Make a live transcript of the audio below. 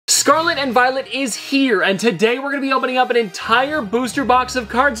Scarlet and Violet is here, and today we're going to be opening up an entire booster box of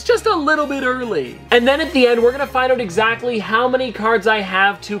cards just a little bit early. And then at the end, we're going to find out exactly how many cards I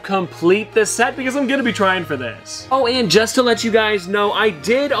have to complete this set, because I'm going to be trying for this. Oh, and just to let you guys know, I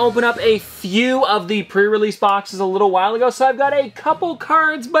did open up a few of the pre-release boxes a little while ago, so I've got a couple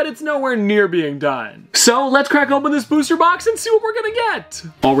cards, but it's nowhere near being done. So let's crack open this booster box and see what we're going to get.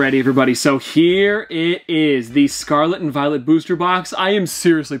 Alrighty, everybody, so here it is, the Scarlet and Violet booster box. I am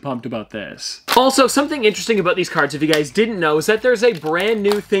seriously pumped about this. Also, something interesting about these cards, if you guys didn't know, is that there's a brand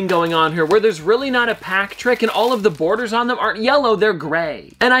new thing going on here where there's really not a pack trick and all of the borders on them aren't yellow, they're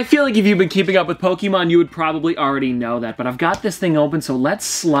gray. And I feel like if you've been keeping up with Pokemon, you would probably already know that, but I've got this thing open, so let's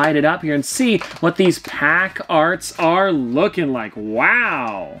slide it up here and see what these pack arts are looking like.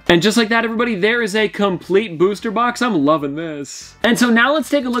 Wow! And just like that, everybody, there is a complete booster box. I'm loving this. And so now let's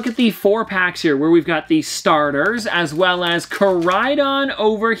take a look at the 4 packs here, where we've got the starters, as well as Koraidon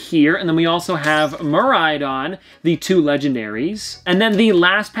over here, and then we also have Miraidon, the 2 legendaries. And then the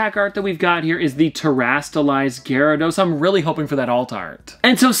last pack art that we've got here is the Terastallized Gyarados. I'm really hoping for that alt art.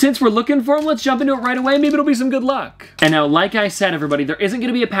 And so since we're looking for them, let's jump into it right away. Maybe it'll be some good luck. And now, like I said, everybody, there isn't going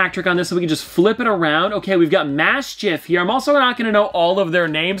to be a pack trick on this, so we can just flip it around. Okay, we've got Maschiff here. I'm also not going to know all of their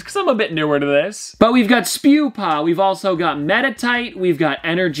names because I'm a bit newer to this. But we've got Spewpaw. We've also got Meditite. We've got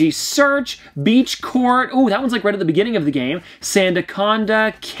Energy Search, Beach Court. Ooh, that one's like right at the beginning of the game.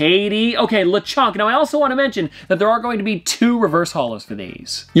 Sandaconda, Katie. Okay, Lechonk. Now, I also want to mention that there are going to be 2 reverse holos for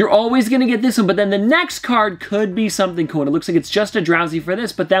these. You're always going to get this one, but then the next card could be something cool. And it looks like it's just a Drowsy for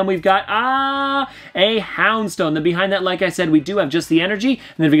this, but then we've got, a Houndstone. Then behind that, like I said, we do have just the energy.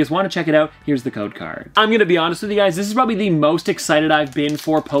 And then if you guys want to check it out, here's the code card. I'm going to be honest with you guys, this is probably the most excited I've been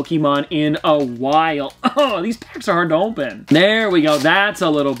for Pokemon in a while. Oh, these packs are hard to open. There we go. That's a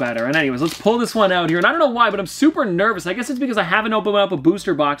little better. And anyways, let's pull this one out here. And I don't know why, but I'm super nervous. I guess it's because I haven't opened up a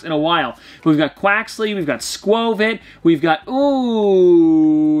booster box in a while. We've got Quaxly, we've got Squovit, we've got,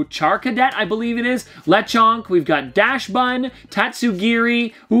 Charcadet, I believe it is, Lechonk, we've got Dashbun,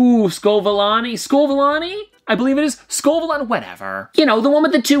 Tatsugiri, Skolvalani? I believe it is Skolvalon, whatever. You know, the one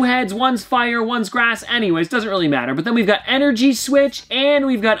with the 2 heads, one's fire, one's grass. Anyways, doesn't really matter. But then we've got Energy Switch, and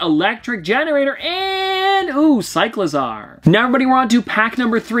we've got Electric Generator, and, Cyclizar. Now, everybody, we're on to pack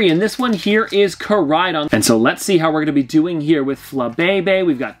number 3, and this one here is Koraidon. And so let's see how we're going to be doing here with Flabebe.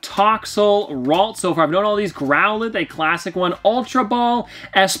 We've got Toxel, Ralt. So far, I've known all these. Growlithe, a classic one. Ultra Ball,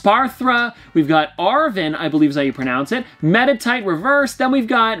 Esparthra. We've got Arven, I believe is how you pronounce it. Meditite Reverse. Then we've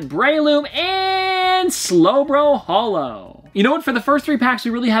got Breloom, and Slowbro Holo. You know what? For the first 3 packs,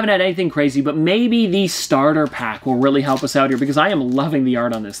 we really haven't had anything crazy, but maybe the starter pack will really help us out here because I am loving the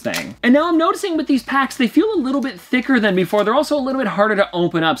art on this thing. And now I'm noticing with these packs, they feel a little bit thicker than before. They're also a little bit harder to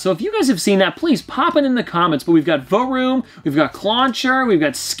open up. So if you guys have seen that, please pop it in the comments. But we've got Varoom, we've got Clauncher, we've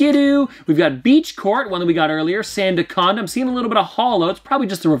got Skidoo, we've got Beach Court, one that we got earlier, Sandaconda. I'm seeing a little bit of Holo. It's probably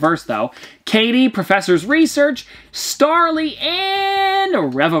just the reverse, though. Katie, Professor's Research, Starly, and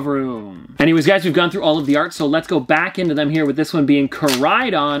Revavroom. Anyways, guys, we've gone through all of the art, so let's go back into them here with this one being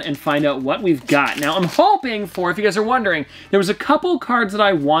Koraidon and find out what we've got. Now, I'm hoping for, if you guys are wondering, there was a couple cards that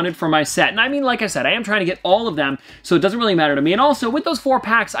I wanted for my set. And I mean, like I said, I am trying to get all of them, so it doesn't really matter to me. And also, with those 4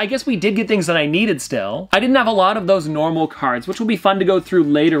 packs, I guess we did get things that I needed still. I didn't have a lot of those normal cards, which will be fun to go through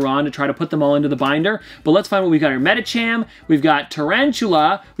later on to try to put them all into the binder. But let's find what we've got here. Medicham, we've got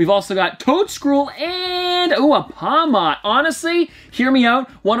Tarantula, we've also got Toadscruel, and, a Pawmot. Honestly, hear me out,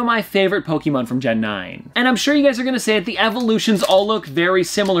 one of my favorite Pokemon from Gen 9. And I'm sure you guys are going to say that the evolutions all look very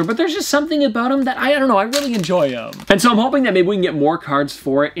similar, but there's just something about them that I don't know, I really enjoy them. And so I'm hoping that maybe we can get more cards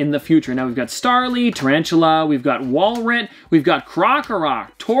for it in the future. Now we've got Starly, Tarantula, we've got Walrent, we've got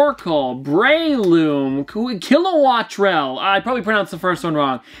Krokorok, Torkoal, Breloom, Kilowattrel. I probably pronounced the first one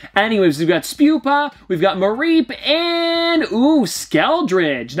wrong. Anyways, we've got Spewpaw, we've got Mareep, and,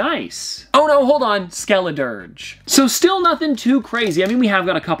 Skeldridge. Nice. Oh no, hold on, Skeledirge. So still nothing too crazy. I mean, we have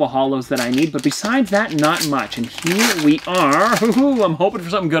got a couple holos that I need, but besides that, not much. And here we are. I'm hoping for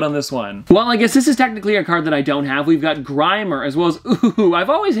something good on this one. Well, I guess this is technically a card that I don't have. We've got Grimer, as well as, I've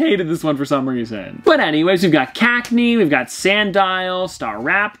always hated this one for some reason. But anyways, we've got Cacnea, we've got Sandile,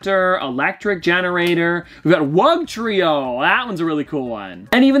 Staraptor, Electric Generator, we've got Wugtrio. That one's a really cool one.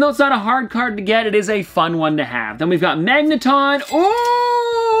 And even though it's not a hard card to get, it is a fun one to have. Then we've got Magneton.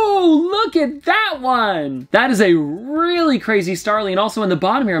 Oh, look at that one. That is a really crazy Starly. And also in the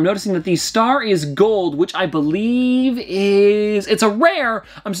bottom here, I'm noticing that the star is gold, which I believe is, it's a rare.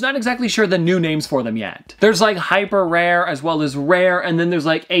 I'm just not exactly sure the new names for them yet. There's like hyper rare as well as rare. And then there's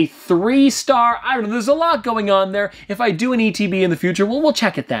like a 3-star. I don't know. There's a lot going on there. If I do an ETB in the future, we'll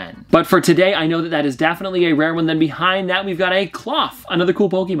check it then. But for today, I know that that is definitely a rare one. Then behind that, we've got a Cloth, another cool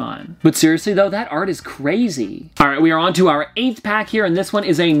Pokemon. But seriously though, that art is crazy. All right, we are on to our 8th pack here, and this one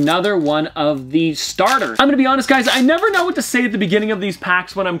is another one of the starters. I'm gonna be honest, guys, I never know what to say at the beginning of these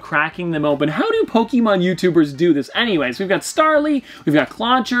packs when I'm cracking them open. How do Pokemon YouTubers do this? Anyways, we've got Starly, we've got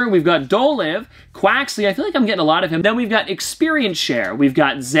Clauncher, we've got Dolive, Quaxly, I feel like I'm getting a lot of him. Then we've got Experience Share, we've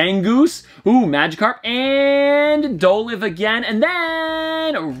got Zangoose, ooh, Magikarp, and Dolive again, and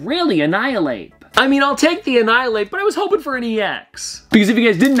then really Annihilate. I mean, I'll take the Annihilate, but I was hoping for an EX. Because if you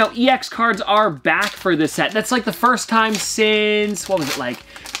guys didn't know, EX cards are back for this set. That's like the first time since, what was it, like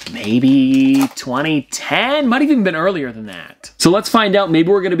maybe 2010? Might have even been earlier than that. So let's find out. Maybe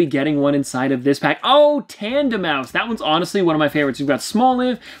we're going to be getting one inside of this pack. Oh, Tandemouse. That one's honestly one of my favorites. We've got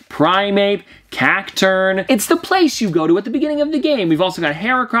Smoliv, Primeape, Cacturn. It's the place you go to at the beginning of the game. We've also got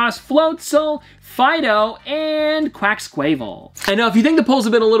Heracross, Floatzel, Fido, and Quaxquavel. I know if you think the polls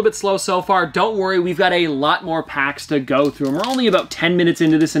have been a little bit slow so far, don't worry, we've got a lot more packs to go through, and we're only about 10 minutes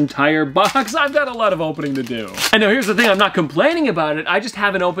into this entire box. I've got a lot of opening to do. I know, here's the thing, I'm not complaining about it, I just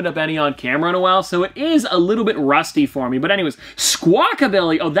haven't opened up any on camera in a while, so it is a little bit rusty for me. But anyways,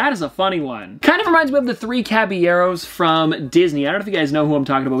 Squawkabilly, oh, that is a funny one. Kind of reminds me of the 3 Caballeros from Disney. I don't know if you guys know who I'm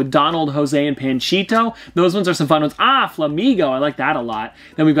talking about, with Donald, Jose, and Panchito. Those ones are some fun ones. Ah, Flamigo, I like that a lot.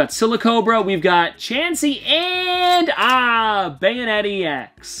 Then we've got Silicobra, we've got Chansey, and Bayonet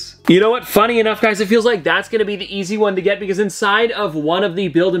EX. You know what? Funny enough, guys, it feels like that's going to be the easy one to get because inside of one of the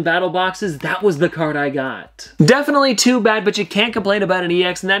build and battle boxes, that was the card I got. Definitely too bad, but you can't complain about an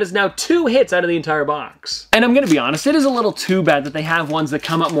EX, and that is now 2 hits out of the entire box. And I'm going to be honest, it is a little too bad that they have ones that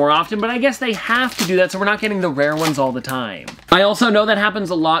come up more often, but I guess they have to do that so we're not getting the rare ones all the time. I also know that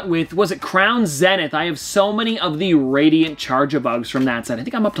happens a lot with, was it Crown Zenith? I have so many of the Radiant Chargebugs from that set. I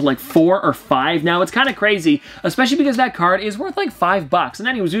think I'm up to like 4 or 5 now. It's kind of crazy, especially because that card is worth like $5. And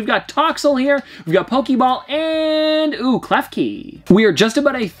anyways, we've got Toxel here, we've got Pokeball, and ooh, Klefki. We are just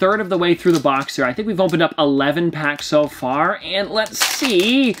about a third of the way through the box here. I think we've opened up 11 packs so far, and let's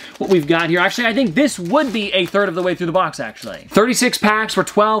see what we've got here. Actually, I think this would be a third of the way through the box, actually. 36 packs, we're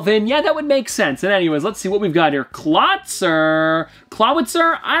 12 in. Yeah, that would make sense. And anyways, let's see what we've got here. Clawitzer,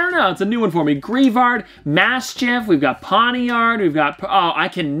 I don't know, it's a new one for me. Greavard, Mastiff, we've got Pawniard, we've got, oh, I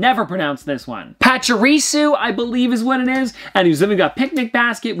can never pronounce this one. Pachirisu, I believe is what it is. And then we've got Picnic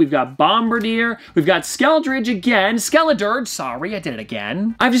Basket, we've got Bombardier, we've got Skeldridge again, Skeledirge, sorry, I did it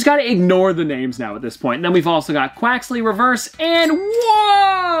again. I've just got to ignore the names now at this point. And then we've also got Quaxly Reverse, and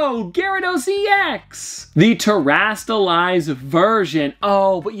whoa, Gyarados EX! The Terastallized version.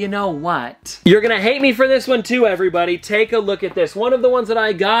 Oh, but you know what? You're gonna hate me for this one too, everybody. Take a look at this. One of the ones that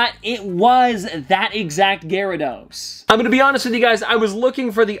I got, it was that exact Gyarados. I'm gonna be honest with you guys, I was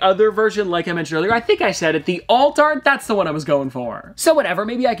looking for the other version, like I mentioned earlier. I think I said it, the alt art, that's the one I was going for. So whatever,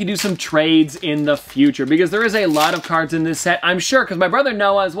 maybe I could do some trades in the future because there is a lot of cards in this set, I'm sure, because my brother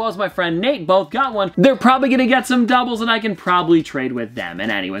Noah as well as my friend Nate both got one. They're probably gonna get some doubles and I can probably trade with them.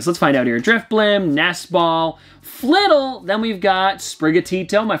 And anyways, let's find out here. Drifblim, Nestball, Flittle, then we've got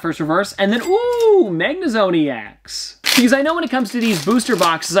Sprigatito, my first reverse, and then, ooh, Magnezone EX. Because I know when it comes to these booster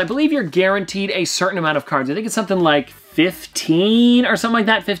boxes, I believe you're guaranteed a certain amount of cards. I think it's something like 15 or something like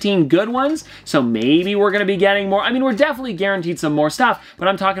that, 15 good ones. So maybe we're going to be getting more. I mean, we're definitely guaranteed some more stuff, but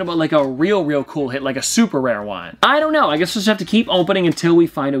I'm talking about like a real cool hit, like a super rare one. I don't know. I guess we'll just have to keep opening until we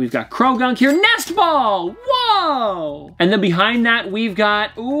find out. We've got Krogunk here. Nestball! Whoa! And then behind that, we've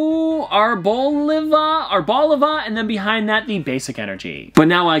got, ooh, Arboliva, and then behind that, the basic energy. But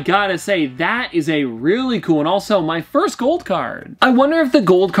now I gotta say, that is a really cool, and also my first gold card. I wonder if the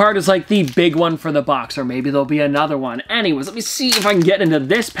gold card is like the big one for the box, or maybe there'll be another one. Anyways, let me see if I can get into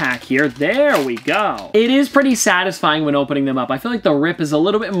this pack here. There we go. It is pretty satisfying when opening them up. I feel like the rip is a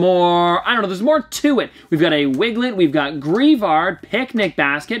little bit more, I don't know, there's more to it. We've got a Wiglet, we've got Greavard, Picnic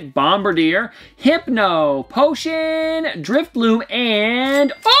Basket, Bombardier, Hypno, Potion, Driftbloom,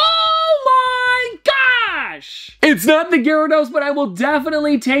 and oh my gosh! gosh! It's not the Gyarados, but I will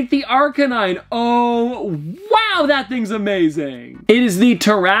definitely take the Arcanine. Oh, wow, that thing's amazing. It is the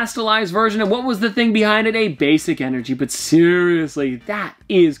terastallized version, and what was the thing behind it? A basic energy, but seriously, that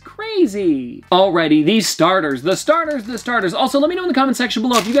is crazy. Alrighty, these starters, the starters. Also, let me know in the comment section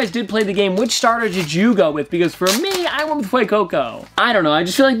below if you guys did play the game, which starter did you go with? Because for me, I went with Fuecoco. I don't know, I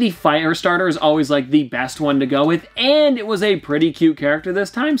just feel like the fire starter is always like the best one to go with, and it was a pretty cute character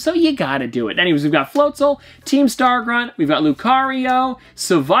this time, so you gotta do it. Anyways, we've got Floatzel, Team Stargrunt, we've got Lucario,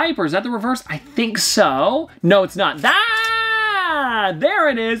 Seviper, is that the reverse? I think so. No, it's not. There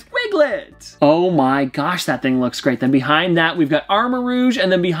it is, Wiglet. Oh my gosh, that thing looks great. Then behind that, we've got Armarouge,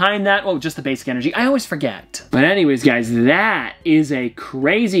 and then behind that, oh, just the basic energy. I always forget. But anyways, guys, that is a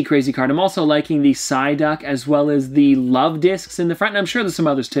crazy, crazy card. I'm also liking the Psyduck as well as the Love Discs in the front, and I'm sure there's some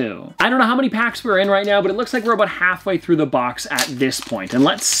others too. I don't know how many packs we're in right now, but it looks like we're about halfway through the box at this point. And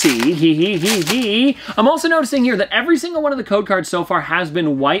let's see. I'm also noticing here that every single one of the code cards so far has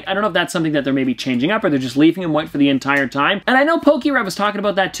been white. I don't know if that's something that they're maybe changing up or they're just leaving them white for the entire time. And I know PokeRev was talking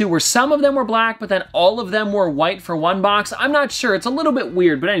about that too, where some of them were black, but then all of them were white for one box. I'm not sure. It's a little bit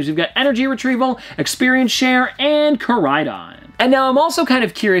weird. But anyways, we've got Energy Retrieval, Experience Share, and Koraidon. And now I'm also kind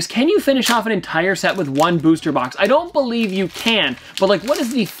of curious, can you finish off an entire set with one booster box? I don't believe you can, but like what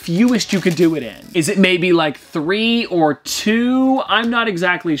is the fewest you could do it in? Is it maybe like 3 or 2? I'm not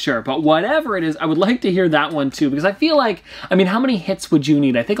exactly sure, but whatever it is, I would like to hear that one too, because I feel like, I mean, how many hits would you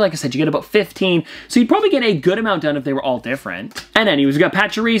need? I think, like I said, you get about 15, so you'd probably get a good amount done if they were all different. And anyways, we've got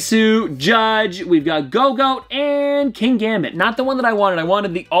Pachirisu, Judge, we've got Go-Goat, and Kingambit. Not the one that I wanted. I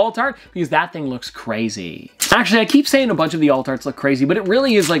wanted the Alt-Art because that thing looks crazy. Actually, I keep saying a bunch of the Alt-Arts look crazy, but it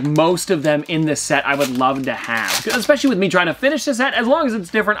really is like most of them in this set I would love to have. Especially with me trying to finish the set, as long as it's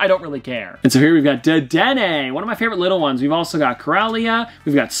different, I don't really care. And so here we've got Dedenne, one of my favorite little ones. We've also got Corellia,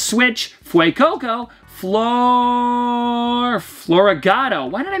 we've got Switch, Fuecoco, Floragato.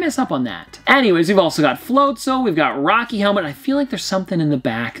 Why did I mess up on that? Anyways, we've also got Floatzel, we've got Rocky Helmet. I feel like there's something in the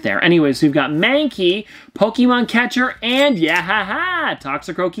back there. Anyways, we've got Mankey, Pokemon Catcher, and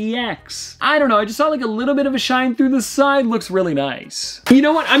Toxicroak EX. I don't know, I just saw like a little bit of a shine through the side. Looks really nice. You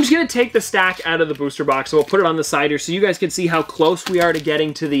know what? I'm just gonna take the stack out of the booster box, so we'll put it on the side here so you guys can see how close we are to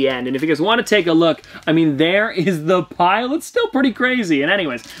getting to the end. And if you guys want to take a look, I mean, there is the pile. It's still pretty crazy. And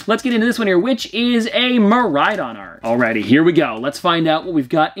anyways, let's get into this one here, which is a Miraidon art. Alrighty, here we go. Let's find out what we've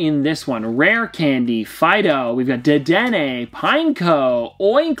got in this one. Rare Candy, Fido, we've got Dedenne, Pineco,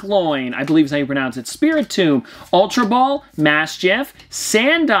 Oinkloin, I believe is how you pronounce it, Spiritomb, Ultra Ball, Mastiff,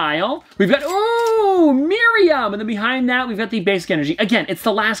 Sandile, we've got, ooh, Miriam, and then behind that we've got the basic energy. Again, it's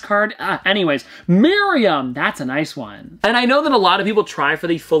the last card. Anyways, Miriam, that's a nice one. And I know that a lot of people try for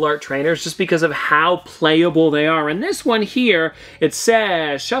the full art trainers just because of how playable they are. And this one here, it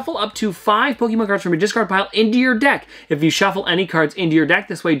says, shuffle up to 5 Pokemon cards from your discard pile into your deck. If you shuffle any cards into your deck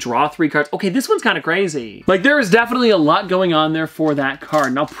this way, draw 3 cards. Okay, this one's kind of crazy. Like, there is definitely a lot going on there for that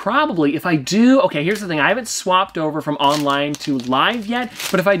card. Now, probably, if I do, okay, here's the thing. I haven't swapped over from online to live yet,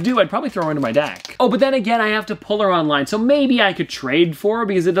 but if I do, I'd probably throw her into my deck. Oh, but then again, I have to pull her online, so maybe I could trade for her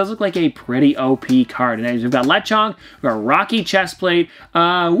because it does look like a pretty OP card. And anyways, we've got Lechonk, we've got Rocky Chestplate.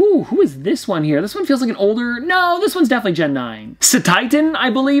 Who is this one here? This one feels like an older, no, this one's definitely Gen 9. Satitan, I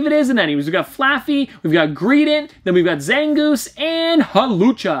believe it is. And anyways, we've got Flaffy, we've got Greedent, then we've got Zangoose, and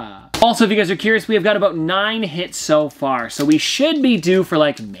Halucha. Also, if you guys are curious, we have got about 9 hits so far, so we should be due for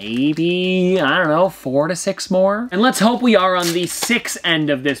like maybe, I don't know, 4 to 6 more. And let's hope we are on the 6th end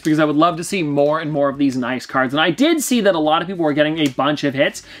of this because I would love to see more and more of these nice cards. And I did see that a lot of people were getting a bunch of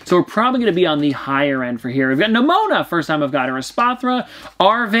hits, so we're probably going to be on the higher end for here. We've got Nemona, first time I've got her, Espathra,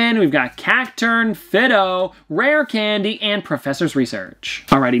 Arven, we've got Cacturn, Fido, Rare Candy, and Professor's Research.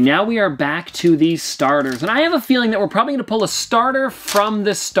 Alrighty, now we are back to these starters, and I have a feeling that we're probably going to pull a starter from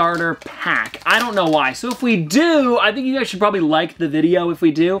the starter pack. I don't know why. So if we do, I think you guys should probably like the video if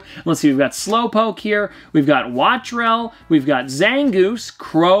we do. Let's see, we've got Slowpoke here, we've got Wattrell, we've got Zangoose,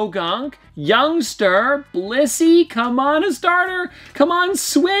 Krogunk, Youngster, Blissey, come on a starter, come on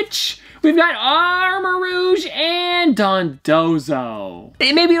Switch, we've got Armarouge and Dondozo.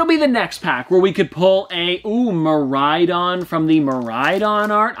 Maybe it'll be the next pack where we could pull a, Miraidon from the Miraidon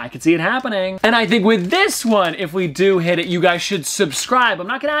art. I could see it happening. And I think with this one, if we do hit it, you guys should subscribe. I'm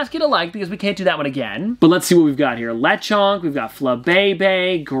not gonna ask you to like because we can't do that one again. But let's see what we've got here. Lechonk, we've got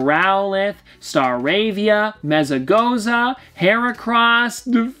Flabebe, Growlithe, Staravia, Mezagoza, Heracross,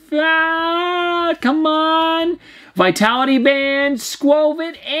 Come on. Vitality Band,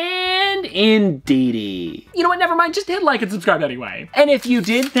 Squovit, and Indeedee. You know what, never mind, just hit like and subscribe anyway. And if you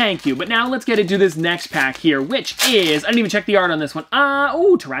did, thank you. But now let's get into this next pack here, which is, I didn't even check the art on this one.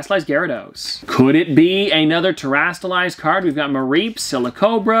 Ooh, Terastallized Gyarados. Could it be another Terastallized card? We've got Mareep,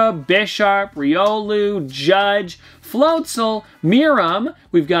 Silicobra, Bisharp, Riolu, Judge, Floatzel, Miram,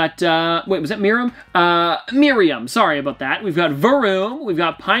 we've got, wait, was that Miram? Miriam, sorry about that. We've got Varoom, we've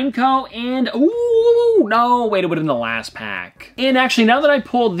got Pineco, and, ooh, no, wait, it would have been the last pack. And actually, now that I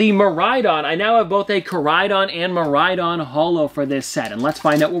pulled the Miraidon, I now have both a Koraidon and Miraidon holo for this set. And let's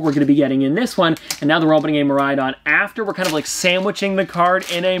find out what we're going to be getting in this one. And now that we're opening a Miraidon after, we're kind of like sandwiching the card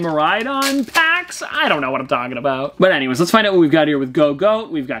in a Miraidon packs. I don't know what I'm talking about. But anyways, let's find out what we've got here with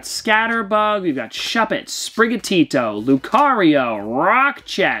Go-Goat. We've got Scatterbug, we've got Shuppet, Sprigatito, Lucario, Rock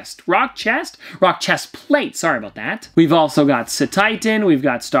Chest Plate, sorry about that. We've also got Cetitan, we've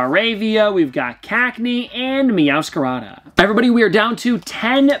got Staravia, we've got Cacnea, and Meowscarada. Everybody, we are down to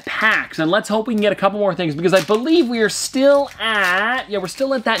 10 packs, and let's hope we can get a couple more things, because I believe we are still at, we're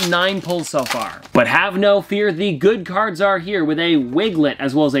still at that 9 pulls so far. But have no fear, the good cards are here with a Wiglet,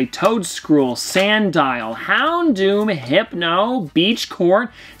 as well as a Toedscruel, Sandile, Houndoom, Hypno, Beach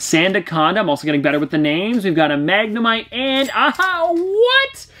Court, Sandaconda. I'm also getting better with the names. We've got a Magnemite, and,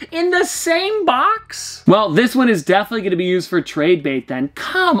 what? In the same box? Well, this one is definitely going to be used for trade bait then.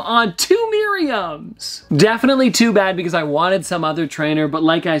 Come on, 2 Miriams. Definitely too bad because I wanted some other trainer, but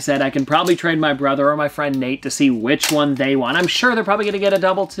like I said, I can probably trade my brother or my friend Nate to see which one they want. I'm sure they're probably going to get a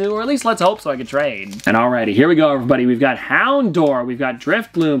double too, or at least let's hope so I can trade. And alrighty, here we go, everybody. We've got Houndour, we've got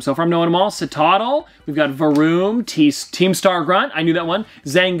Driftloom, so far I'm knowing them all. Citadel, we've got Varoom, Team Star Grunt, I knew that one.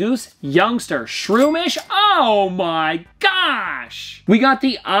 Zangoose, Youngster, Shroomish, oh my gosh! We got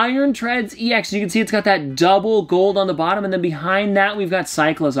the Iron Treads EX. You can see it's got that double gold on the bottom, and then behind that we've got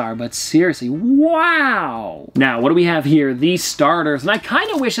Cyclizar, but seriously, wow! Now, what do we have here? These starters, and I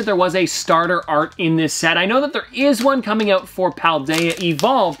kind of wish that there was a starter art in this set. I know that there is one coming out for Paldea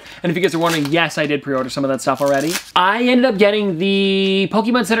Evolved, and if you guys are wondering, yes, I did pre-order some of that stuff already. I ended up getting the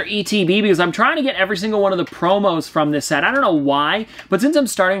Pokemon Center ETB because I'm trying to get every single one of the promos from this set. I don't know why, but since I'm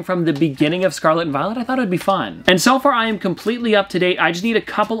starting from the beginning of Scarlet and Violet, I thought it'd be fun. And so far, I am completely up to date. I just need a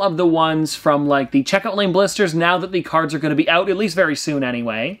couple of the ones from like the checkout lane blisters now that the cards are going to be out, at least very soon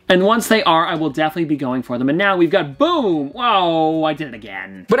anyway. And once they are, I will definitely be going for them. And now we've got Boom! Whoa, I did it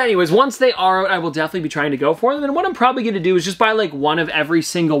again. But anyways, once they are out, I will definitely be trying to go for them. And what I'm probably going to do is just buy like one of every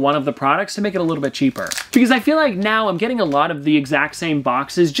single one of the products to make it a little bit cheaper. Because I feel like now I'm getting a lot of the exact same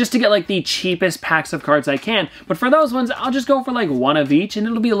boxes just to get like the cheapest packs of cards I can. But for those ones, I'll just go for like one of each and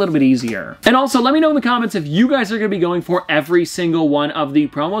it'll be a little bit easier. And also, let me know in the comments if you guys are going to be going for every single one of the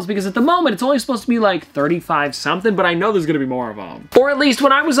promos, because at the moment it's only supposed to be like 35 something, but I know there's going to be more of them. Or at least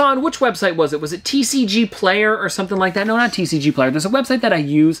when I was on, which website was it? Was it TCG Player or something like that? No, not TCG Player. There's a website that I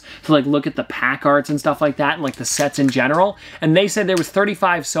use to like look at the pack arts and stuff like that and like the sets in general, and they said there was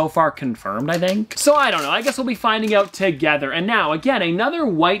 35 so far confirmed, I think. So I don't know. I guess we'll be finding out together. And now, again, another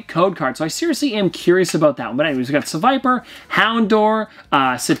white code card, so I seriously am curious about that one. But anyways, we've got Seviper, Houndour,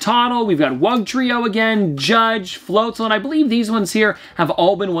 Citadel, we've got Wugtrio again, Judge, Floatzel, and I believe these ones here have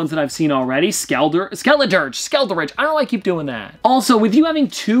all been ones that I've seen already. Skeldurge. I don't know why I keep doing that. Also, with you having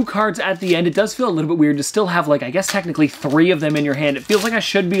 2 cards at the end, it does feel a little bit weird to still have, like, I guess technically 3 of them in your hand. It feels like I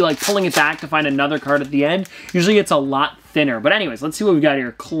should be, like, pulling it back to find another card at the end. Usually it's a lot thinner. But anyways, let's see what we've got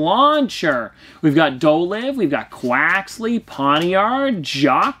here. Clauncher. We've got Dolive. We've got Quaxley, Poniard,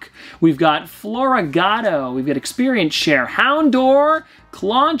 Jock. We've got Floragato. We've got Experience Share, Houndour,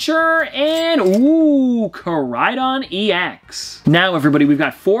 Clauncher, and ooh, Koraidon EX. Now, everybody, we've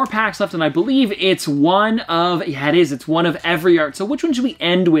got 4 packs left, and I believe it's one of, yeah, it is. It's one of every art. So which one should we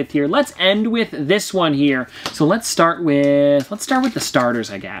end with here? Let's end with this one here. So let's start with the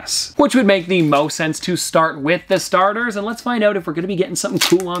starters, I guess. Which would make the most sense to start with the starters, and let's find out if we're going to be getting something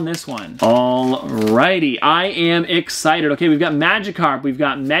cool on this one. Alrighty, I am excited. Okay, we've got Magikarp, we've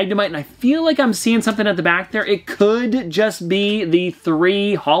got Magnemite, and I feel like I'm seeing something at the back there. It could just be the 3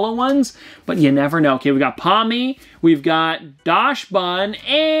 hollow ones, but you never know. Okay, we got Pawmi, we've got Dashbun,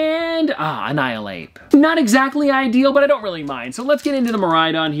 and Annihilate. Not exactly ideal, but I don't really mind. So let's get into the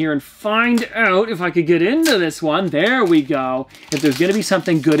Miraidon here and find out if I could get into this one. There we go. If there's going to be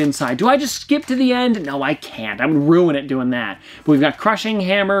something good inside. Do I just skip to the end? No, I can't. I would ruin it doing that. But we've got Crushing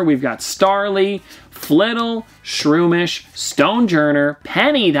Hammer, we've got Starly, Flittle, Shroomish, Stonejourner,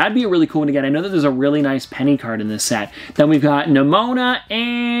 Penny. That'd be a really cool one to get. I know that there's a really nice Penny card in this set. Then we've got Nemona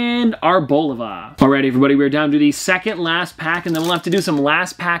and Arboliva. Alright, everybody, we're down to the second last pack, and then we'll have to do some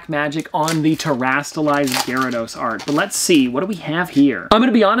last pack magic on the terastallized Gyarados art. But let's see, what do we have here? I'm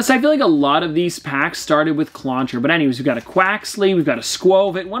gonna be honest, I feel like a lot of these packs started with Clauncher. But anyways, we've got a Quaxley, we've got a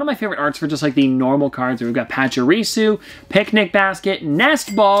Squovit. One of my favorite arts for just like the normal cards. We've got Pachirisu, Picnic Basket,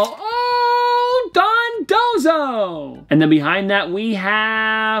 Nest Ball. Dondozo! And then behind that we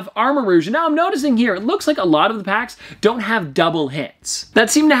have Armarouge. Now I'm noticing here, it looks like a lot of the packs don't have double hits. That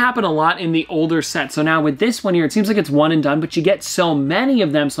seemed to happen a lot in the older sets. So now with this one here, it seems like it's one and done, but you get so many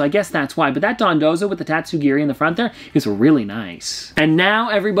of them, so I guess that's why. But that Dondozo with the Tatsugiri in the front there is really nice. And now,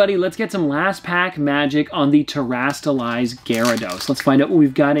 everybody, let's get some last pack magic on the terastallized Gyarados. Let's find out what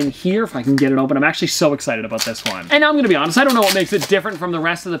we've got in here, if I can get it open. I'm actually so excited about this one. And now I'm gonna be honest, I don't know what makes it different from the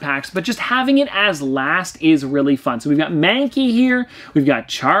rest of the packs, but just having it as last is really fun. So we've got Mankey here, we've got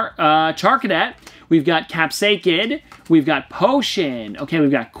Charcadet, we've got Capsakid, we've got Potion, okay,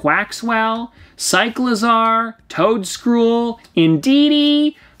 we've got Quaxwell, Cyclizar, Toedscruel,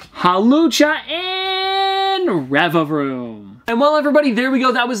 Indeedee, Hawlucha, and Revavroom. And well, everybody, there we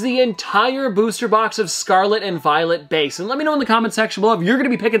go. That was the entire booster box of Scarlet and Violet base. And let me know in the comment section below if you're going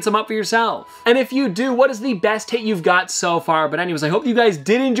to be picking some up for yourself. And if you do, what is the best hit you've got so far? But anyways, I hope you guys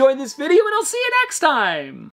did enjoy this video, and I'll see you next time.